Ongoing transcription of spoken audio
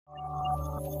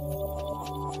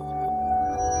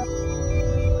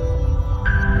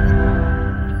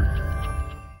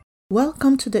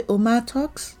Welcome to the Omar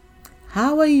Talks.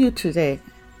 How are you today?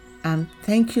 And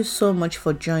thank you so much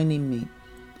for joining me.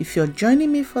 If you're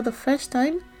joining me for the first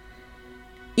time,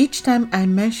 each time I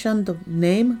mention the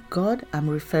name God, I'm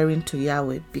referring to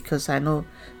Yahweh, because I know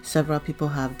several people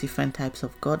have different types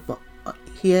of God, but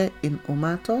here in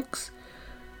Omar Talks,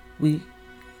 we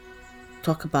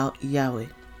talk about Yahweh.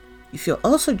 If you're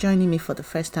also joining me for the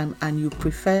first time and you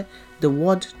prefer the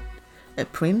word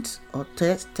print or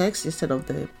text instead of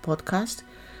the podcast,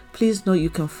 please know you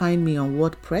can find me on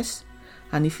WordPress.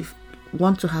 And if you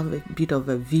want to have a bit of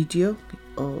a video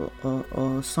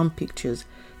or some pictures,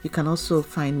 you can also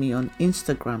find me on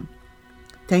Instagram.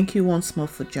 Thank you once more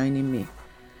for joining me.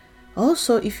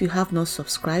 Also, if you have not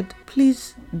subscribed,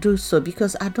 please do so,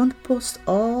 because I don't post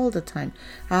all the time.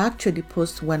 I actually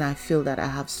post when I feel that I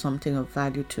have something of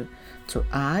value to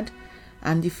add.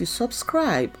 And if you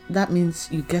subscribe, that means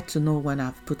you get to know when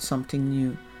I've put something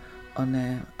new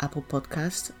on Apple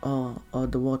Podcast or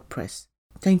the WordPress.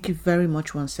 Thank you very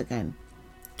much once again.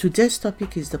 Today's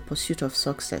topic is the pursuit of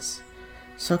success.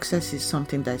 Success is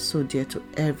something that is so dear to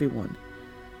everyone,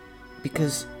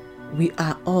 because we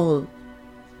are all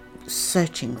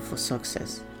searching for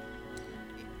success.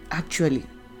 Actually,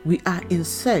 we are in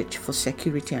search for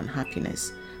security and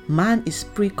happiness. Man is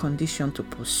preconditioned to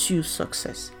pursue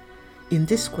success. In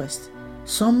this quest,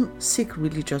 some seek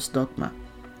religious dogma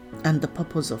and the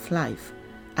purpose of life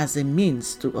as a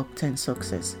means to obtain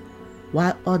success,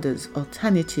 while others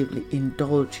alternatively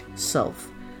indulge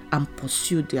self and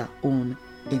pursue their own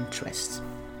interests.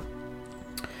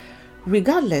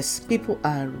 Regardless, people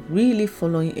are really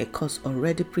following a course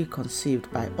already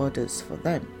preconceived by others for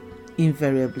them.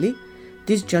 Invariably,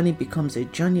 this journey becomes a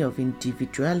journey of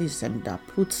individualism that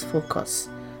puts focus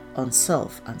on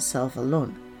self and self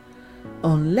alone.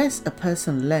 Unless a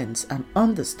person learns and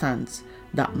understands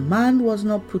that man was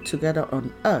not put together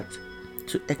on earth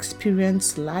to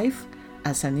experience life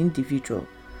as an individual,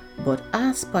 but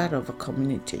as part of a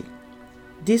community,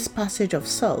 this passage of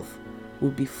self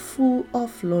will be full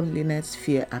of loneliness,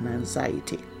 fear, and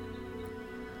anxiety.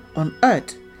 On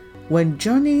earth, when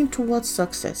journeying towards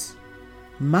success,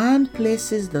 man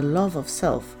places the love of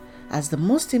self as the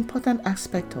most important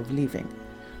aspect of living.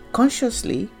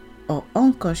 Consciously or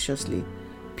unconsciously,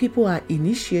 people are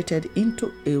initiated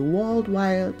into a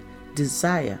worldwide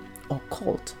desire or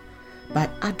cult by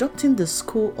adopting the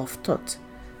school of thought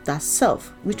that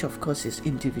self, which of course is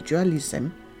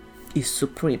individualism, is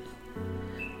supreme.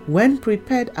 When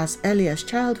prepared as early as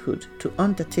childhood to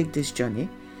undertake this journey,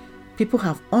 people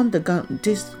have undergone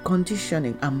this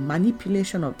conditioning and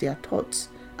manipulation of their thoughts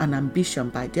and ambition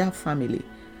by their family,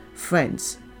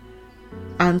 friends,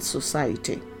 and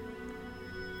society.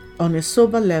 On a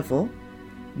sober level,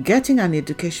 getting an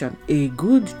education, a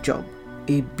good job,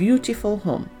 a beautiful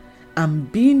home,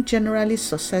 and being generally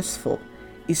successful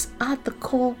is at the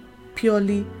core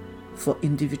purely for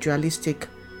individualistic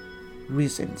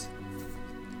reasons.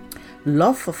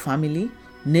 Love for family,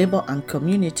 neighbor, and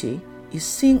community is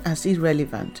seen as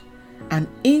irrelevant and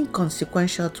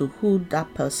inconsequential to who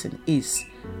that person is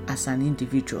as an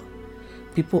individual.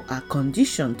 People are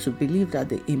conditioned to believe that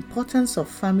the importance of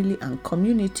family and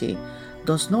community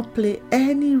does not play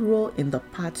any role in the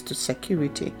path to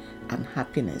security and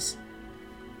happiness.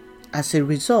 As a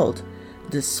result,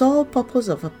 the sole purpose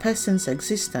of a person's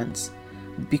existence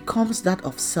becomes that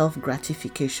of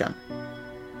self-gratification.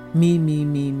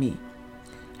 Me.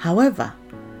 However,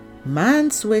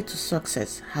 man's way to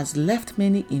success has left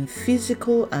many in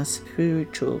physical and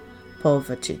spiritual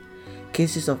poverty.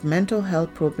 Cases of mental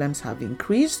health problems have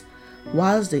increased,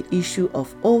 whilst the issue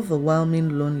of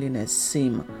overwhelming loneliness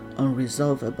seems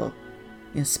unresolvable.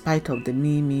 In spite of the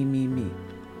me,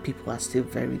 people are still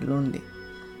very lonely.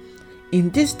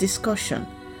 In this discussion,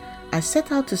 I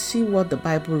set out to see what the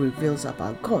Bible reveals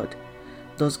about God.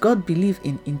 Does God believe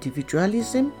in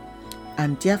individualism?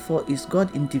 And therefore, is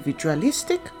God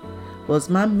individualistic? Was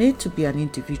man made to be an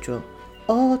individual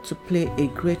or to play a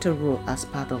greater role as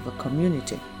part of a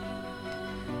community?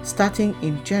 Starting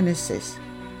in Genesis,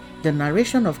 the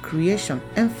narration of creation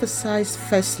emphasized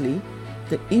firstly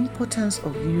the importance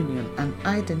of union and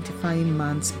identifying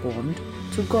man's bond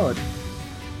to God.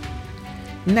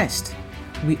 Next,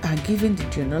 we are given the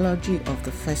genealogy of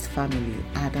the first family,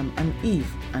 Adam and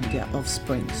Eve, and their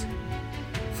offsprings,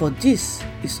 for this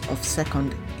is of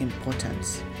second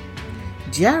importance.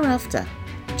 Thereafter,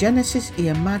 Genesis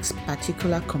earmarks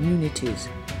particular communities,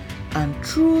 and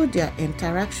through their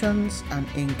interactions and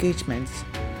engagements,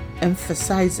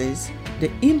 emphasizes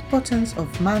the importance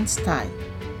of man's tie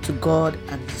to God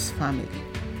and his family.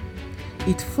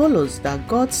 It follows that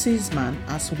God sees man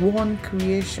as one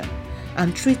creation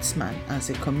and treats man as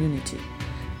a community.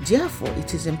 Therefore,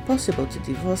 it is impossible to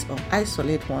divorce or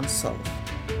isolate oneself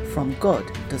from God,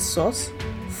 the source,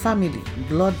 family,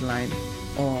 bloodline,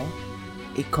 or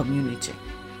a community.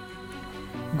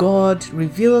 God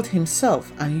revealed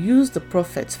himself and used the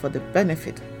prophets for the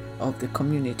benefit of the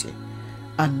community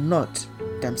and not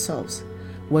themselves.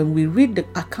 When we read the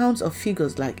accounts of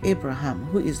figures like Abraham,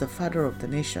 who is the father of the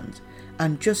nations,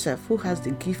 and Joseph, who has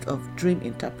the gift of dream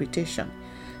interpretation,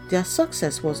 their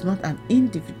success was not an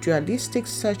individualistic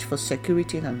search for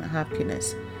security and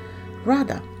happiness.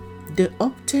 Rather, they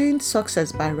obtained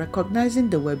success by recognizing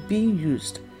they were being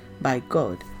used by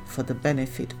God for the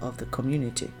benefit of the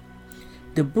community.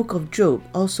 The book of Job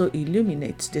also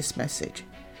illuminates this message,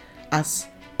 as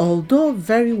although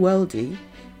very wealthy,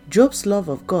 Job's love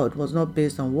of God was not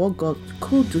based on what God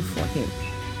could do for him,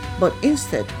 but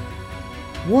instead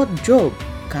what Job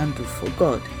can do for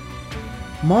God.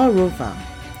 Moreover,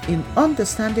 in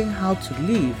understanding how to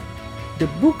live, the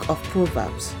book of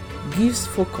Proverbs gives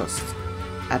focused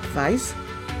advice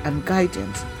and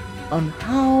guidance on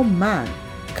how man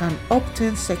can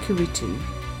obtain security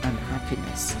and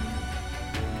happiness.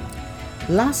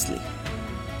 Lastly,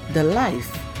 the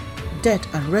life,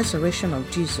 death, and resurrection of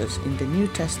Jesus in the New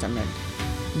Testament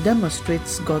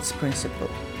demonstrates God's principle.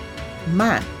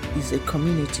 Man is a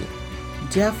community.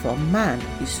 Therefore, man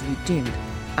is redeemed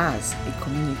as a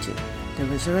community. The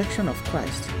resurrection of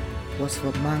Christ was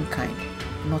for mankind,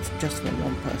 not just for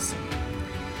one person.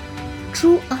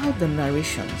 Throughout the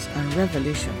narrations and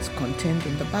revelations contained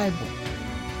in the Bible,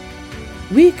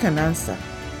 we can answer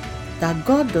that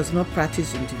God does not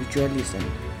practice individualism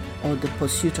or the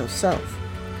pursuit of self,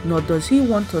 nor does he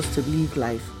want us to live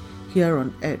life here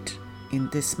on earth in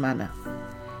this manner.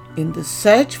 In the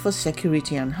search for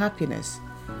security and happiness,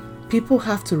 people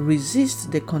have to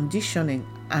resist the conditioning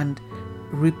and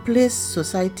replace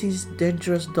society's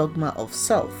dangerous dogma of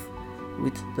self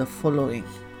with the following.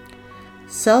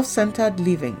 Self-centered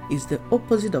living is the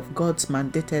opposite of God's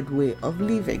mandated way of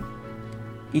living.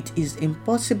 It is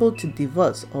impossible to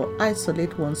divorce or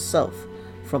isolate oneself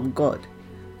from God,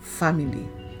 family,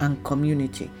 and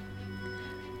community.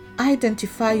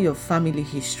 Identify your family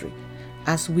history,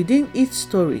 as within each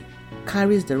story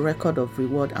carries the record of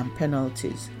reward and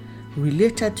penalties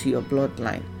related to your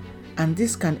bloodline, and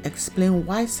this can explain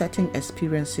why certain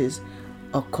experiences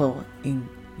occur in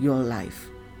your life.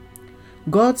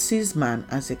 God sees man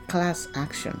as a class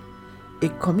action. A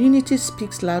community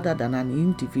speaks louder than an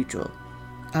individual,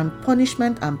 and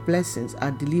punishment and blessings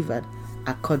are delivered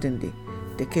accordingly.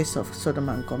 The case of Sodom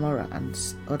and Gomorrah and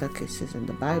other cases in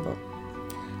the Bible.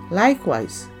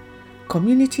 Likewise,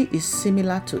 community is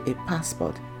similar to a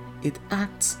passport. It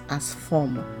acts as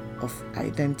form of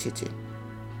identity.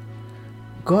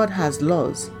 God has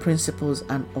laws, principles,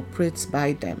 and operates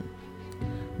by them.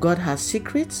 God has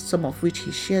secrets, some of which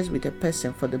he shares with a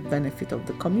person for the benefit of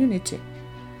the community.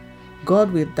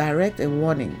 God will direct a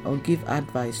warning or give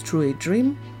advice through a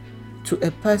dream to a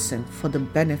person for the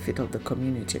benefit of the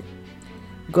community.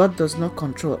 God does not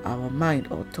control our mind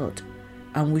or thought,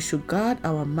 and we should guard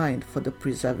our mind for the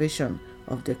preservation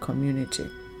of the community.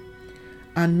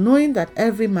 And knowing that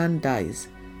every man dies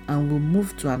and will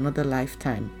move to another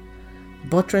lifetime,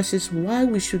 buttresses why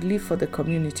we should live for the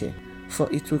community, for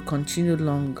it will continue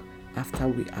long after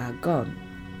we are gone.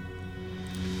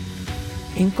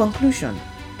 In conclusion,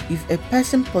 if a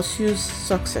person pursues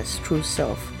success through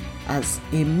self as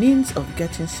a means of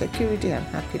getting security and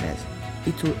happiness,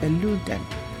 it will elude them,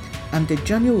 and the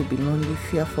journey will be lonely,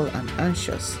 fearful, and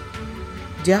anxious.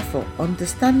 Therefore,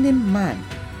 understanding man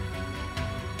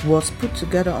was put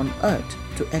together on earth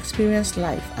to experience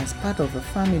life as part of a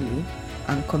family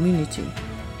and community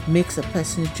makes a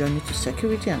person's journey to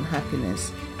security and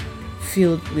happiness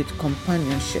filled with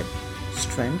companionship,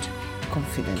 strength,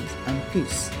 confidence, and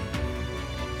peace.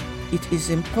 It is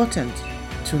important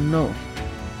to know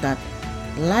that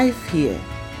life here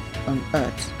on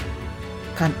earth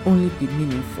can only be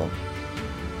meaningful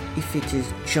if it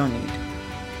is journeyed.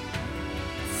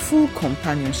 Full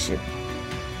companionship,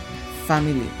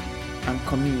 family, and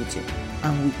community,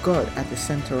 and with God at the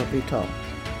center of it all.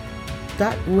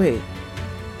 That way,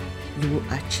 you will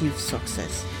achieve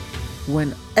success.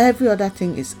 When every other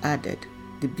thing is added,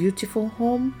 the beautiful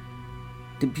home,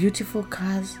 the beautiful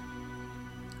cars,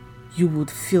 you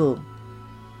would feel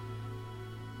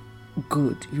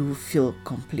good. You will feel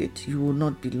complete. You will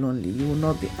not be lonely. You will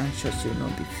not be anxious. You will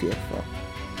not be fearful.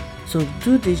 So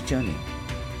do this journey.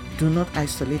 Do not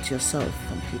isolate yourself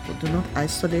from people. Do not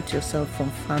isolate yourself from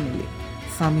family.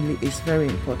 Family is very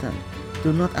important.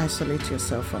 Do not isolate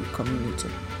yourself from community.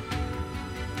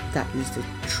 That is the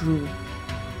true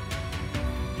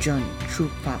journey,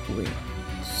 true pathway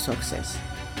to success.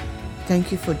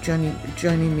 Thank you for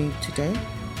joining me today.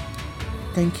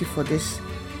 Thank you for this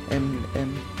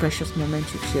precious moment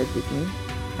you've shared with me.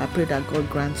 I pray that God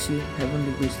grants you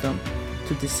heavenly wisdom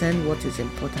to discern what is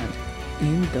important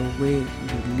in the way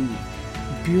you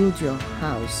live. Build your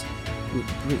house with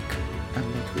brick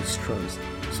and not with straws,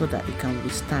 so that it can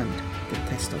withstand the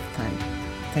test of time.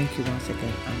 Thank you once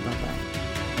again, and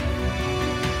bye-bye.